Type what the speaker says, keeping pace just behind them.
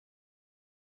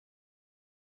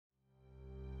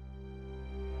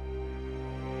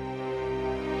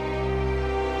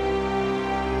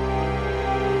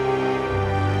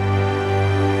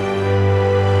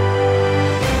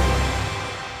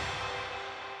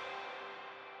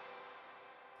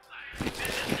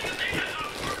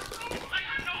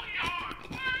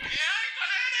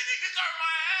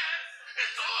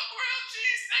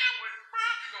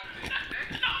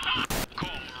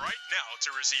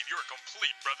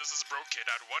complete. Brothas is broke kid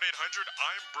at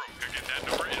 1-800-I'm-BROKE. Again, that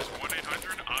number is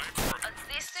 1-800-I'm-BROKE.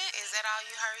 Assistant? Is that all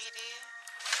you heard he did?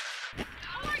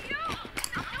 Who are you?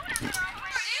 I'm doing a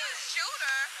girlfriend. You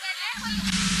shooter.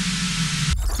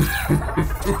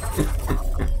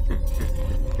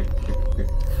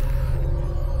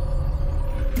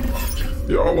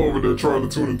 Y'all over there trying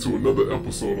to tune into another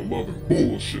episode of Love and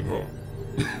Bullshit, huh?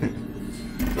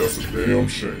 That's a damn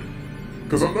shame.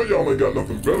 Cause I know y'all ain't got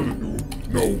nothing better to do.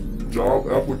 No job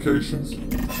applications,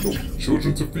 no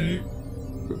children to feed.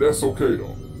 But that's okay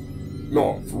though.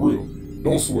 Nah, for real.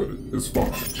 Don't sweat it. It's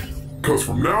fine. Cause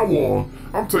from now on,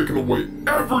 I'm taking away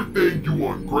everything you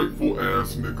ungrateful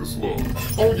ass niggas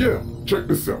love. Oh yeah, check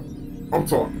this out. I'm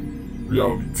talking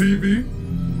reality TV,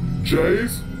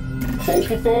 J's,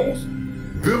 Fofofos.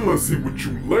 Then let's see what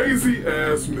you lazy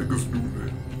ass niggas do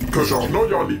then. Cause y'all know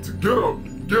y'all need to get up,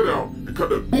 get out, and cut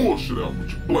that bullshit out with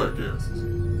your black asses.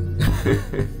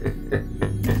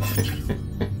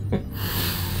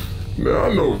 Now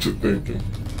I know what you're thinking.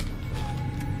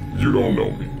 You don't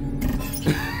know me.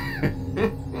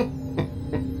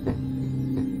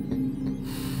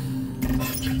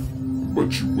 But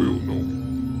you will know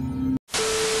me.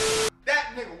 That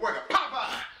nigga work at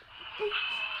Popeye.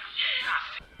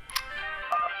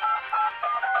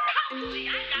 Actually,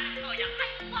 I gotta tell ya,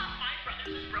 I love my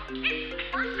Brothas is broke kid. I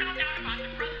first found out about the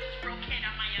Brothas is broke kid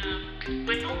on my homeboy.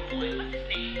 What's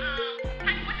his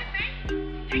name? What's his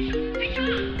name?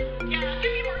 Tayshon. Yeah,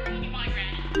 give me more teeny wine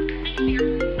red. Thank you.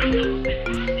 I know it's been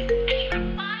fantastic. And you have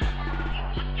 5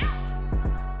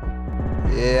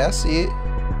 more. Yeah, I see it.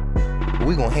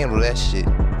 We gonna handle that shit.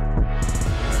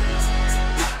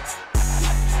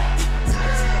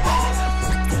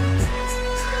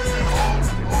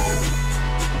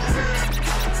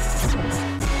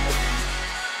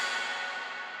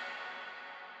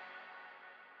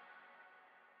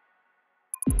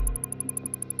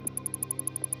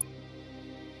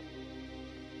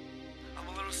 I'm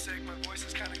a little sick, my voice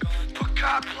is kind of gone. But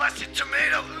God bless you,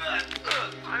 tomato.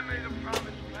 I made a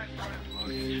promise when I started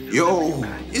vlogging. Yo,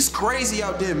 it's crazy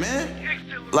out there, man.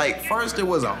 Like, first there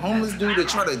was a homeless dude that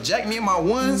tried to jack me in my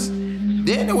ones.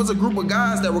 Then there was a group of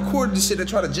guys that recorded the shit that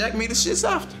tried to jack me the shits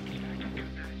after.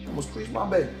 Almost pleased my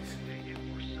baby.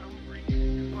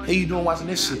 How you doing watching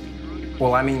this shit?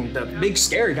 Well, I mean, the big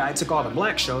scary guy took all the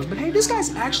black shows, but hey, this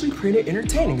guy's actually pretty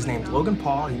entertaining. His name's Logan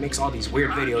Paul. He makes all these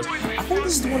weird videos. I think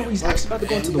this is the one where he's actually about to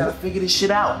go into the... You gotta figure this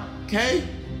shit out, okay?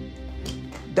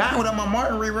 Down without my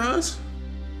Martin reruns.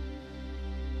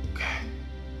 Okay.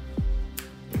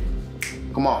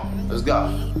 Come on, let's go.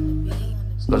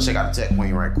 Let's go check out the tech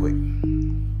queen right quick.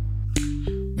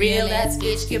 Real ass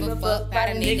bitch, give a fuck about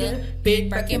a nigga. Big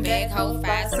Birkin bag, hold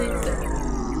 5 6.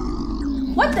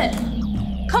 What the?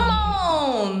 Come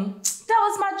on! That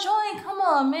was my joint. Come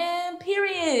on, man.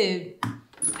 Period.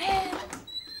 Man.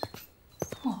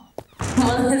 Oh.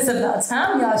 Well, it's about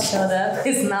time y'all showed up.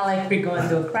 It's not like we're going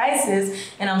through a crisis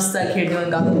and I'm stuck here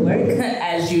doing all the work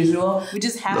as usual. We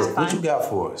just have to find... What you got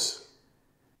for us?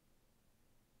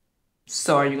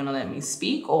 So are you gonna let me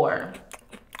speak or?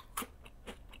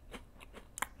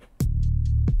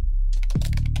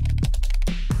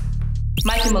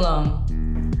 Mackie Malone,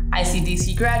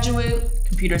 ICDC graduate,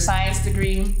 computer science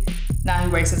degree. Now he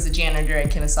works as a janitor at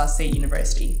Kennesaw State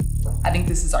University. I think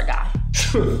this is our guy.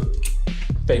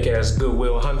 Fake ass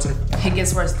Goodwill Hunter. It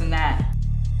gets worse than that.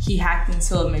 He hacked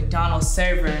into a McDonald's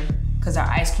server because our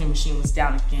ice cream machine was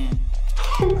down again.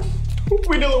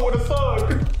 We dealing with a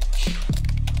thug.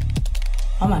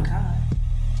 Oh my God.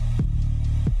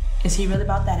 Is he really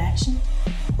about that action?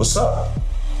 What's up?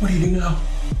 What do you do now?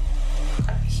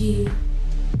 He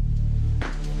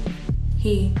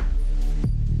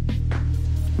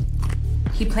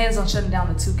plans on shutting down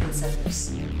the 2K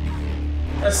servers.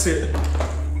 That's it.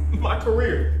 My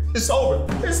career. It's over.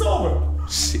 It's over.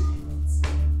 Shit.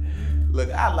 Look,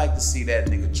 I'd like to see that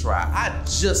nigga try. I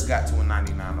just got to a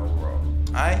 99 overall,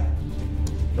 all right?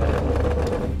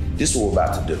 This is what we're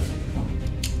about to do.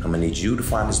 I'm gonna need you to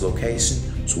find his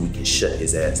location so we can shut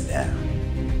his ass down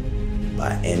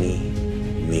by any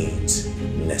means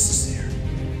necessary.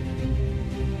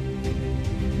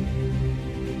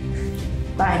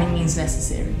 By any means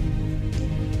necessary.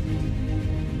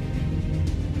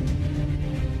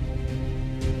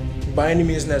 By any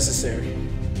means necessary.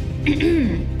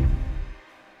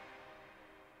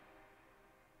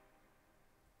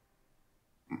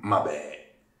 My bad.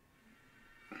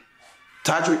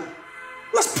 Todrick,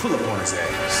 let's pull up on his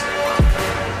ass.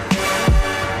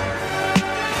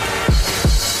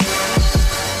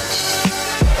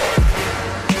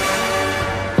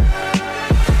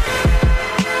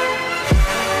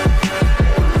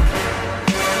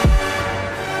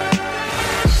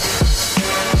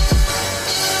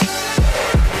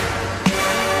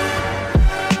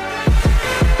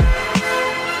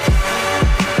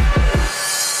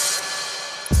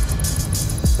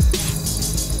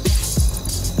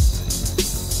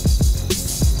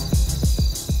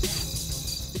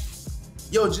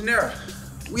 Yo, Johnera,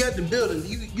 we at the building.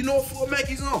 You know what floor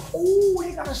Mackie's on? Oh,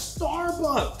 they got a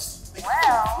Starbucks.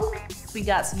 Well, if we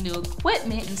got some new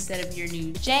equipment instead of your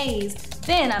new J's,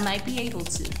 then I might be able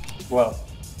to. Well,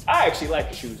 I actually like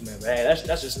the shoes, man, but hey,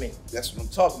 that's just me. That's what I'm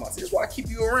talking about. See, that's why I keep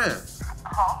you around.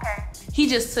 Oh, okay. He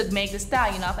just took Meg Thee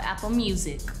Stallion off of Apple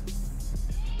Music.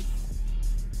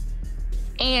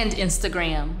 And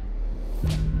Instagram.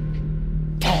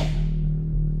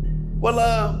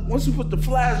 Well, once you put the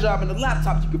flash drive in the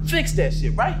laptop, you can fix that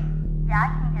shit, right? Yeah, I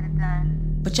can get it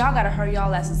done. But y'all gotta hurry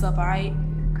y'all asses up, all right?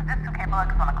 Cause this 2K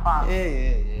bug is on the clock.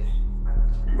 Yeah.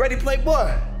 Ready,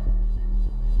 Playboy?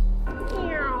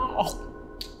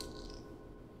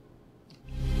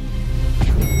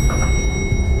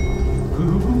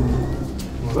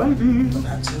 Baby. When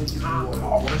I tell you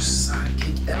our worst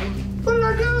sidekick ever. What did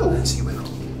I do? Let's see what I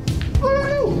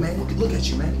do, man. Look at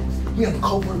you, man. We on a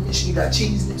covert mission. You got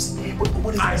cheese nips in there.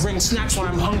 What is I this? bring snacks when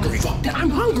I'm hungry. Fuck that. I'm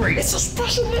hungry. It's a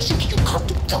special mission. Can you calm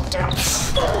the fuck down?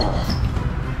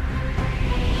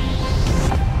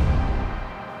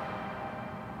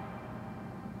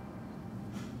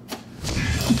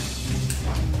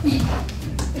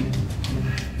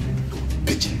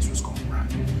 Bitch ass was going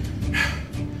right.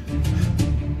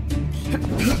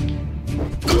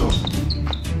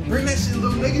 Bring that shit,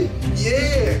 little nigga.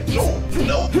 Yeah.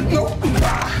 No.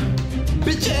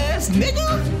 Bitch ass nigga!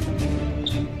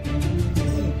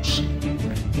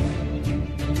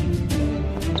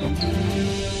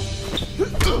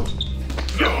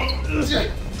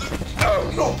 Oh,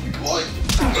 no, boy.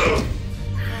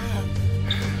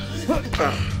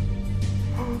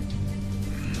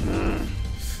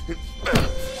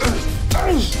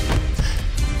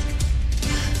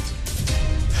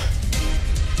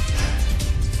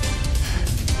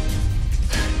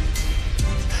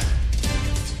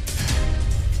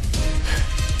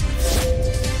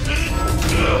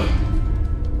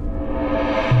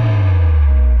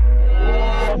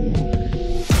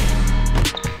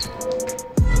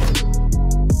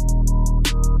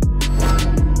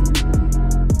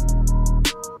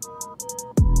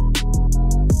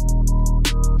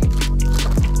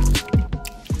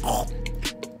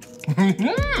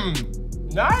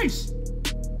 Nice.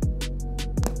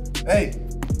 Hey,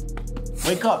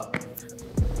 wake up.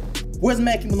 Where's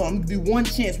Mackie Malone? I'm gonna give you one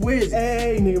chance. Where is he?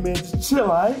 Hey, nigga, man, just chill,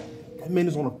 all right? That man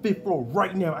is on the 5th floor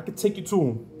right now. I can take you to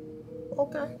him.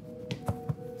 Okay.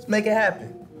 Let's make it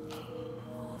happen.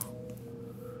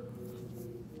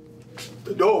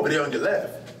 The door over there on your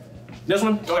left. This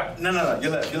one? Go ahead. No,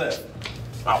 your left.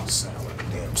 I was sound like a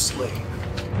damn slave.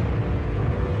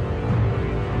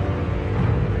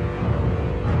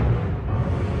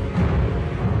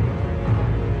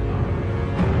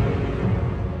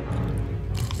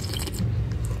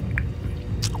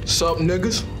 Sup,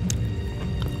 niggas?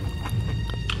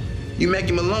 You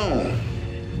Mackie Malone,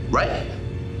 right?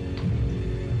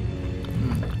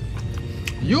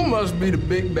 You must be the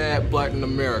big bad Blacktain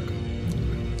America.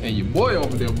 And your boy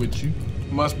over there with you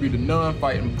must be the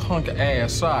non-fighting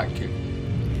punk-ass sidekick.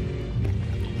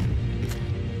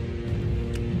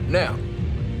 Now,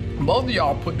 both of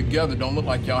y'all put together don't look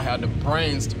like y'all had the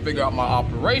brains to figure out my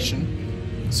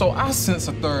operation, so I sense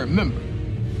a third member.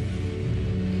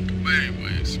 But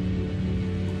anyways,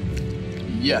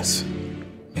 yes,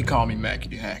 they call me Mackie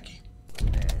the Hacky.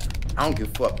 I don't give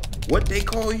a fuck what they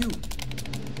call you.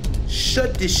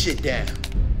 Shut this shit down.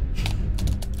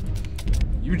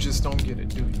 You just don't get it,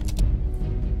 do you?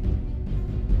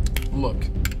 Look,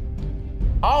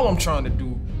 all I'm trying to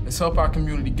do is help our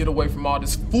community get away from all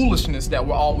this foolishness that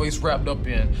we're always wrapped up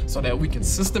in so that we can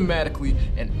systematically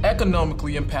and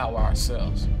economically empower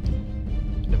ourselves.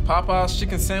 The Popeye's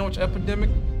chicken sandwich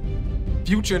epidemic,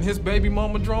 Future and his baby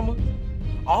mama drama,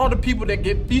 all the people that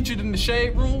get featured in the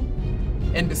shade room,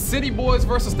 and the City Boys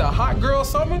versus the Hot Girl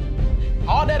Summer,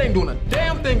 all that ain't doing a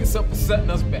damn thing except for setting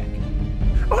us back.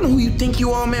 I don't know who you think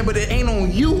you are, man, but it ain't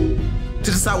on you to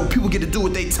decide what people get to do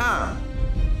with their time.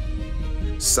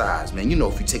 Besides, man, you know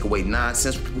if you take away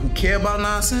nonsense from people who care about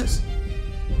nonsense,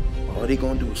 all they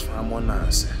gonna do is find more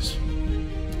nonsense.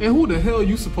 And who the hell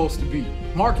you supposed to be?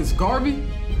 Marques Garvey?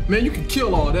 Man, you can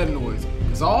kill all that noise.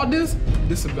 Cause all this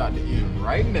about to end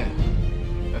right now.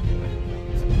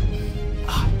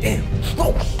 Ah, damn.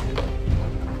 Oh.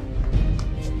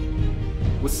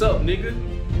 What's up, nigga?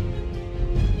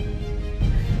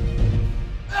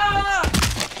 Ah!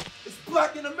 It's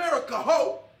Blacktain America,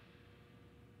 ho!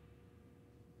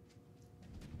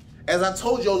 As I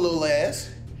told your little ass,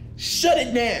 shut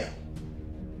it down.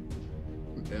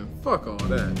 And fuck all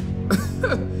that.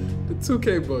 The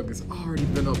 2K bug has already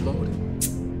been uploaded.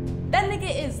 That nigga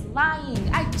is lying.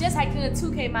 I just hacked into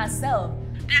 2K myself.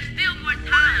 There's still more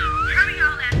time. Hurry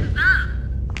y'all asses up.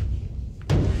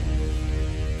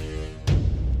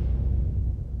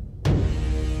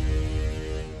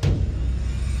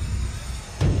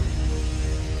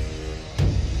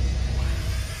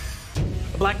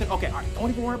 Blacktain, okay, all right, don't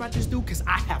even worry about this dude, because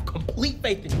I have complete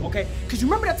faith in you, okay? Because you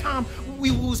remember that time we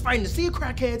was fighting the sea of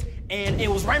crackheads, and it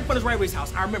was right in front of Ray Ray's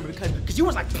house. I remember, because you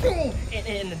was like, boom,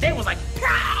 and the day was like,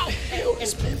 pow! Hell,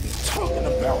 this man be talking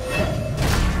about.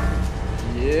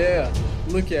 Yeah,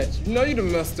 look at you. You know you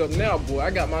done messed up now, boy.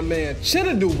 I got my man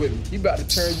Chinedu with me. He about to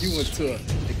turn you into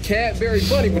the Cadbury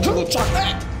Bunny with your little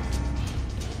chocolate.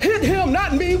 Hit him,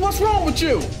 not me. What's wrong with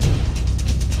you?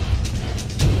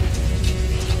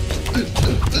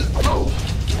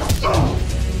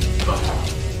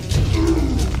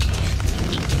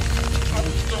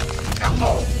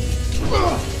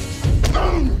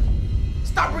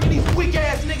 Stop bringing these weak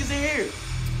ass niggas in here.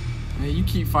 Man, you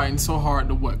keep fighting so hard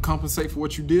to what? Compensate for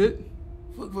what you did?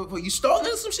 For you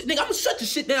stalling some shit? Nigga, I'm gonna shut the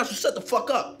shit down, so shut the fuck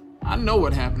up. I know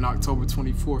what happened October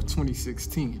 24th,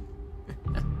 2016.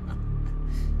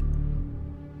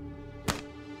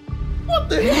 What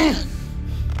the hell?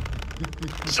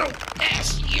 So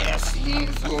ass yes,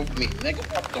 hands off me, nigga.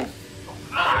 What the?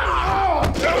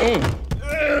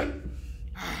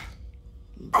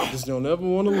 You just don't ever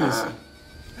want to listen.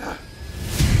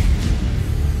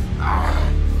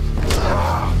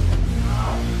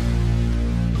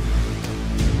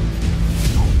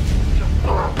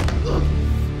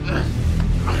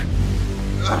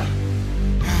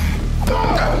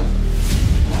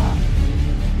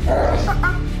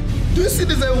 Do you see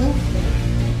this elbow?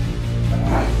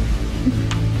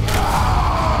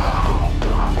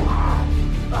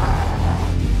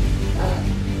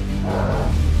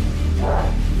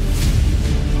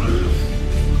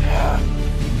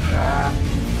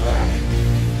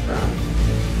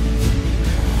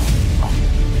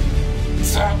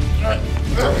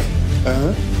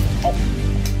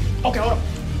 Okay, hold up.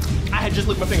 I had just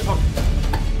licked my fingers.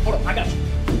 Hold up, I got you.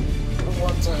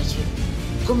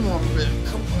 Come on, man.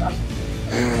 Come on.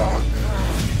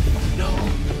 No.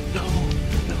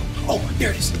 Oh,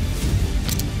 there it is.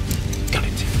 Got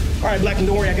it. All right, Blacktain,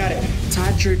 don't worry, I got it.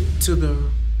 Todrick to the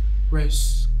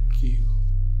rescue.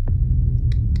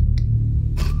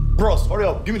 Bros, hurry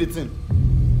up. Give me the 10.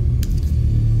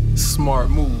 Smart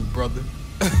move, brother.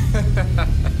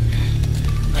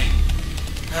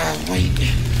 Wait.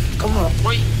 Come on,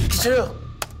 wait. Chill.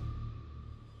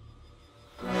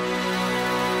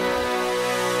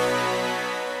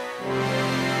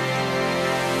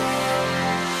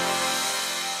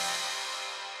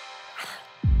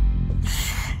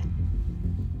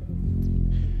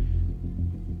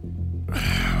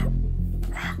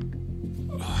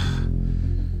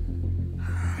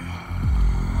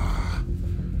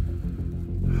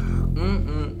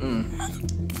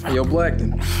 Yo,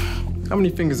 Blacktain, how many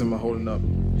fingers am I holding up?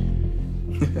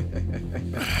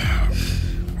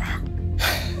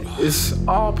 It's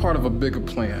all part of a bigger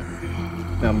plan.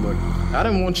 Now look, I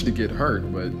didn't want you to get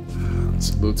hurt, but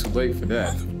it's a little too late for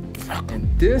that. And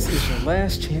this is your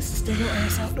last chance to stay your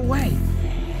ass out the way.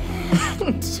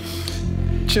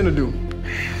 Chinedu,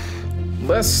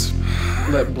 let's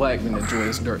let Blacktain enjoy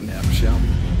his dirt nap, shall we?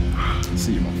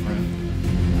 See you, my friend.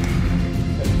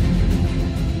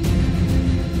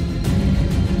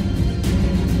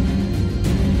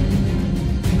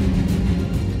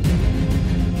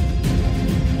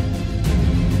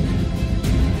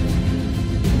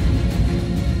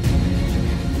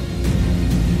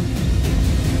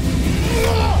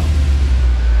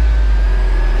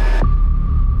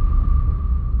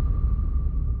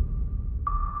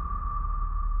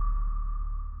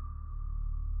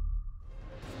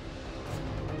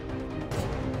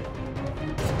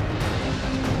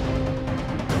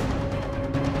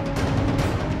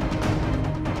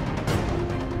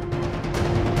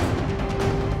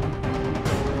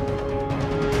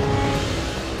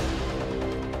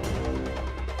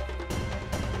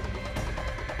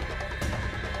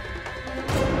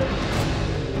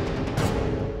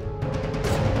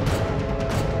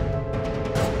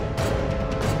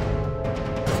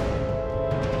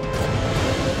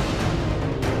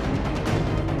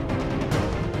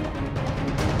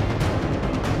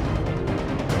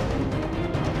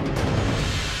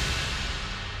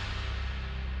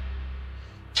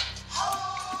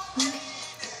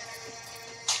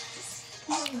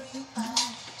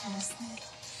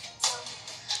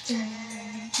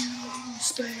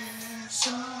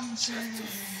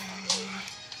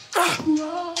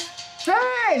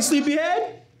 Hey,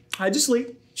 sleepyhead. How'd you sleep?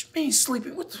 What you mean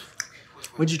sleeping? What the?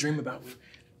 What'd you dream about?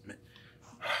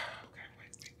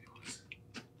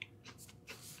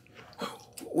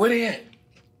 Where they at?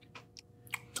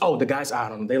 Oh, the guys, I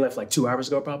don't know. They left like 2 hours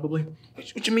ago, probably.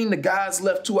 What you mean the guys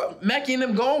left 2 hours? Mackie and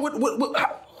them gone? What?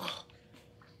 How?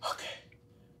 Okay.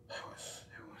 We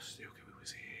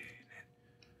was here.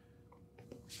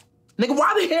 Nigga,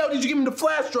 why the hell did you give him the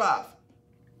flash drive?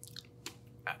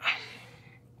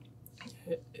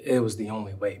 It was the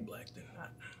only way, Blacktain.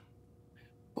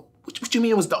 What you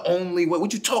mean it was the only way?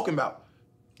 What you talking about?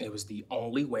 It was the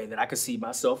only way that I could see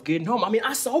myself getting home. I mean,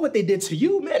 I saw what they did to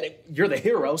you, man. You're the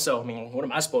hero, so, I mean, what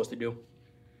am I supposed to do?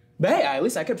 But hey, at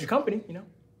least I kept you company, you know?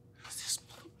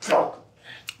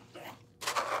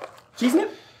 Cheese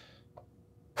nip?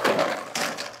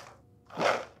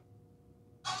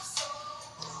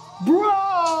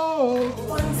 Bro!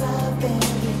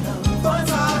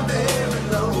 Funds are very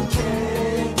low.